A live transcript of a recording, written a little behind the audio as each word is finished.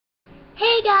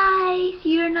Hey guys,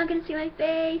 you're not gonna see my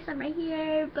face, I'm right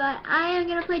here, but I am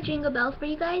gonna play Jingle Bells for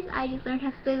you guys. I just learned how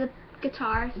to play the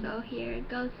guitar, so here it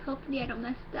goes. Hopefully I don't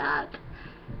mess it up.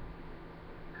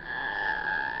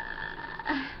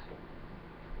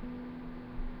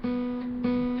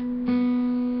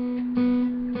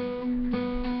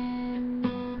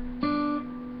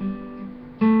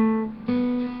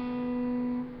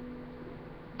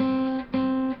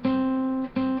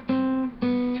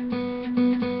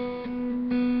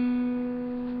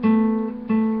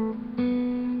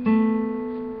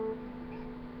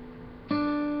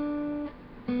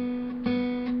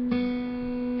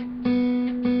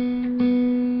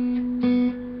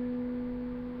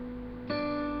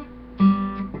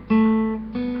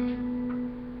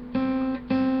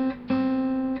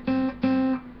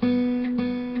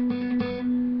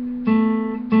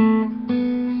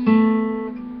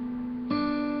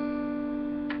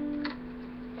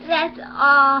 That's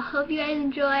all. Hope you guys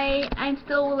enjoy. I'm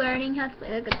still learning how to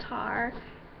play the guitar,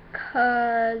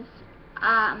 cause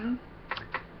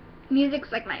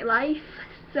music's like my life.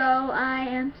 So I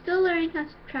am still learning how to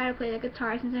try to play the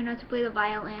guitar, since I know how to play the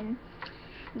violin,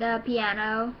 the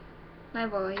piano, my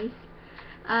voice,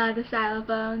 the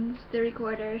xylophones, the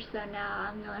recorder. So now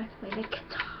I'm gonna learn to play the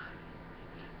guitar.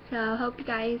 So hope you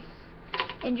guys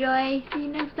enjoy. See you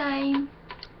next time.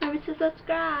 Remember to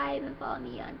subscribe and follow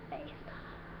me on Facebook.